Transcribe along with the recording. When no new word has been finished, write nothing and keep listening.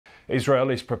Israel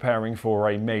is preparing for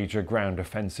a major ground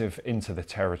offensive into the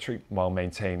territory while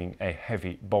maintaining a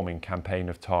heavy bombing campaign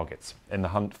of targets in the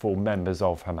hunt for members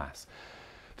of Hamas.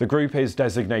 The group is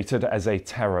designated as a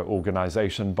terror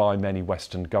organisation by many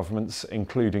Western governments,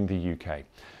 including the UK.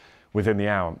 Within the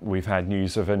hour, we've had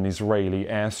news of an Israeli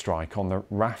airstrike on the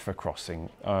Rafah crossing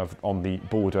on the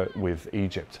border with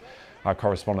Egypt. Our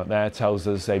correspondent there tells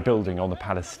us a building on the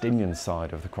Palestinian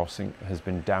side of the crossing has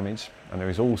been damaged, and there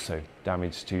is also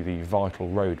damage to the vital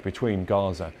road between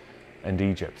Gaza and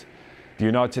Egypt. The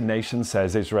United Nations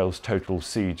says Israel's total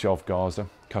siege of Gaza,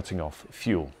 cutting off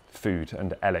fuel, food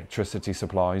and electricity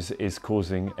supplies, is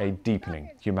causing a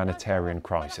deepening humanitarian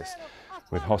crisis,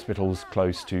 with hospitals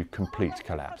close to complete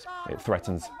collapse. It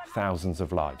threatens thousands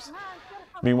of lives.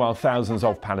 Meanwhile, thousands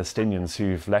of Palestinians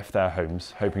who've left their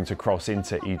homes hoping to cross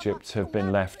into Egypt have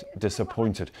been left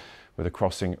disappointed with the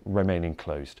crossing remaining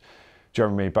closed.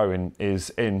 Jeremy Bowen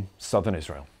is in southern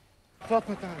Israel.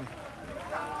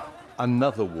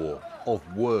 Another war of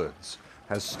words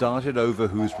has started over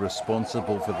who's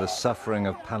responsible for the suffering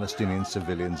of Palestinian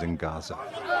civilians in Gaza.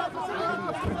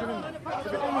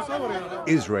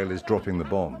 Israel is dropping the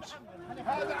bombs.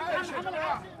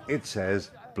 It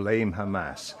says blame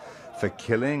Hamas for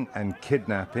killing and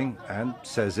kidnapping and,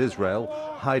 says Israel,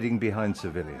 hiding behind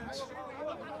civilians.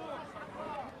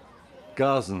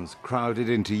 Gazans crowded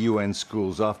into UN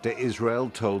schools after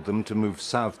Israel told them to move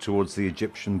south towards the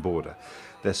Egyptian border.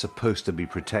 They're supposed to be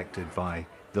protected by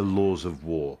the laws of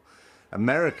war.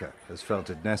 America has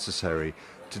felt it necessary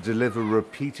to deliver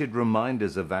repeated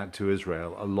reminders of that to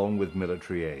Israel, along with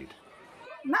military aid.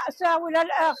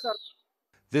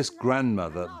 This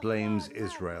grandmother blames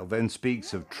Israel, then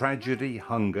speaks of tragedy,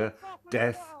 hunger,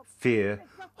 death, fear,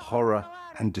 horror,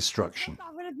 and destruction.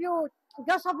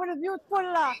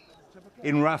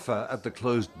 In Rafah, at the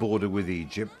closed border with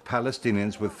Egypt,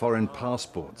 Palestinians with foreign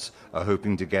passports are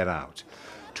hoping to get out,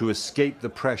 to escape the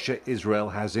pressure Israel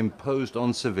has imposed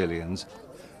on civilians,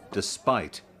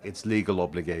 despite its legal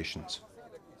obligations.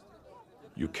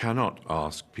 You cannot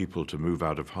ask people to move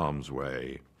out of harm's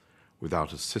way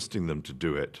without assisting them to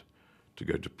do it, to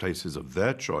go to places of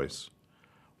their choice,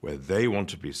 where they want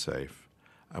to be safe,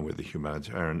 and with the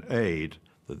humanitarian aid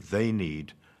that they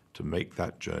need to make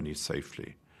that journey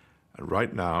safely. And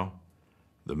right now,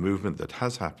 the movement that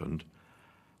has happened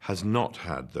has not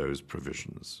had those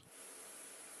provisions.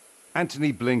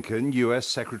 Antony Blinken, US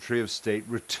Secretary of State,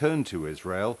 returned to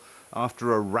Israel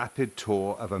after a rapid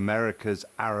tour of America's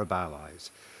Arab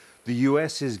allies. The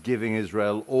US is giving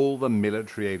Israel all the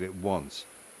military aid it wants,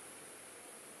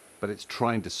 but it's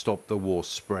trying to stop the war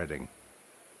spreading.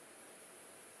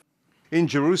 In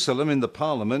Jerusalem, in the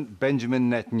parliament,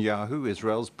 Benjamin Netanyahu,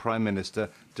 Israel's prime minister,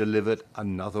 delivered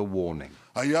another warning.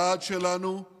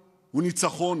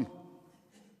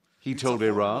 He told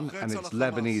Iran and its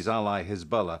Lebanese ally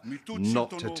Hezbollah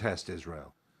not to test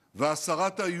Israel. Ehud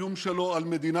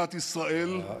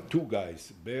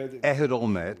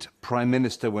Olmert, prime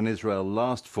minister when Israel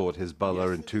last fought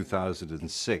Hezbollah in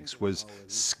 2006, was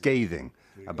scathing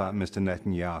about Mr.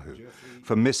 Netanyahu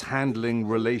for mishandling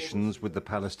relations with the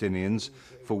Palestinians,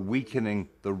 for weakening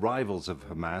the rivals of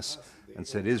Hamas, and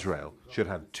said Israel should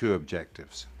have two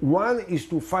objectives. One is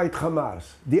to fight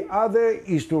Hamas. The other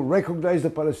is to recognize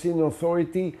the Palestinian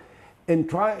Authority and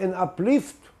try and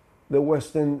uplift the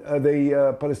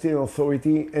Palestinian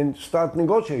Authority and start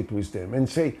negotiate with them and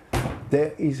say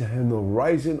there is an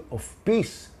horizon of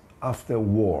peace after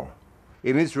war.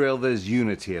 In Israel, there's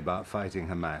unity about fighting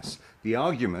Hamas. The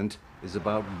argument is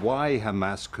about why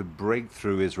Hamas could break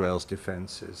through Israel's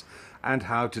defenses and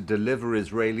how to deliver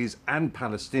Israelis and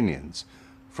Palestinians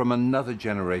from another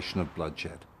generation of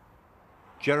bloodshed.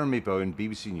 Jeremy Bowen,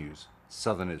 BBC News,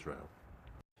 Southern Israel.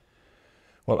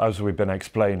 Well, as we've been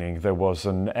explaining, there was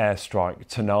an airstrike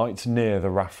tonight near the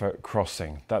Rafah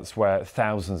crossing. That's where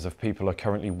thousands of people are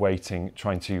currently waiting,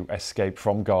 trying to escape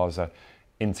from Gaza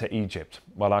into Egypt.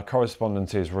 Well, our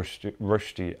correspondent is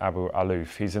Rushdie Abu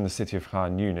Alouf. He's in the city of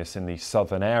Khan Yunis in the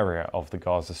southern area of the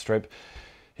Gaza Strip.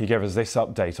 He gave us this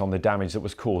update on the damage that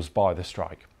was caused by the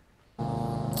strike.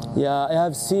 Yeah, I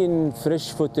have seen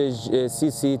fresh footage,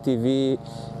 CCTV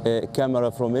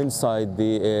camera from inside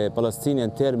the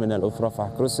Palestinian terminal of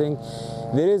Rafah crossing.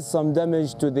 There is some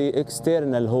damage to the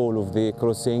external hall of the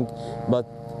crossing, but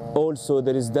also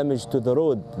there is damage to the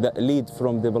road that lead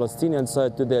from the Palestinian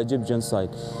side to the Egyptian side.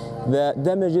 The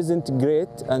damage isn't great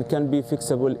and can be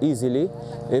fixable easily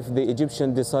if the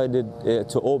Egyptian decided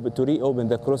to reopen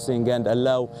the crossing and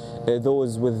allow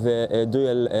those with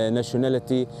dual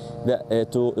nationality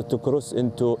to cross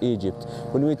into Egypt.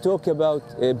 When we talk about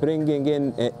bringing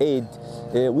in aid,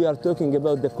 we are talking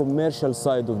about the commercial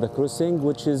side of the crossing,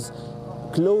 which is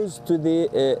close to the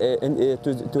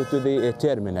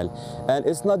terminal, and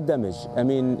it's not damaged. I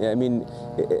mean,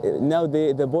 now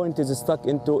the point is stuck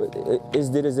into is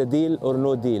there is a deal or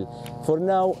no deal. For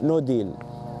now, no deal.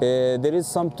 There is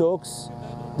some talks,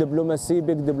 diplomacy,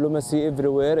 big diplomacy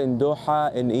everywhere in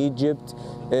Doha, in Egypt,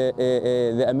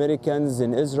 the Americans,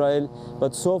 in Israel,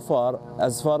 but so far,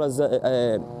 as far as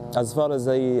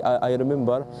I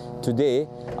remember today,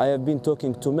 I have been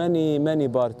talking to many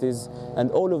parties,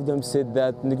 and all of them said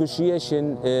that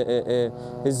negotiation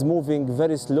is moving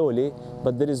very slowly,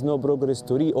 but there is no progress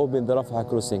to reopen the Rafah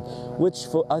crossing, which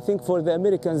I think for the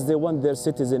Americans, they want their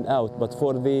citizen out, but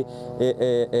for the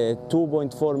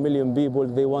 2.4 million people,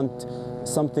 they want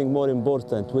something more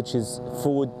important, which is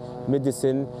food,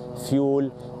 medicine, fuel,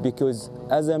 because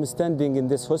as I'm standing in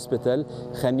this hospital,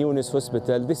 Khan Yunis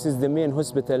Hospital, this is the main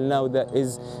hospital now that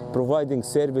is providing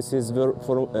services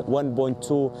for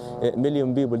 1.2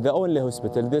 million people, the only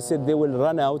hospital. They said they will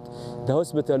run out, the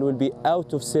hospital will be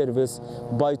out of service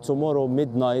by tomorrow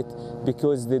midnight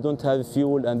because they don't have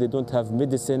fuel and they don't have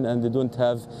medicine and they don't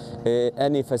have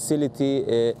any facility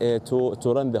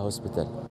to run the hospital.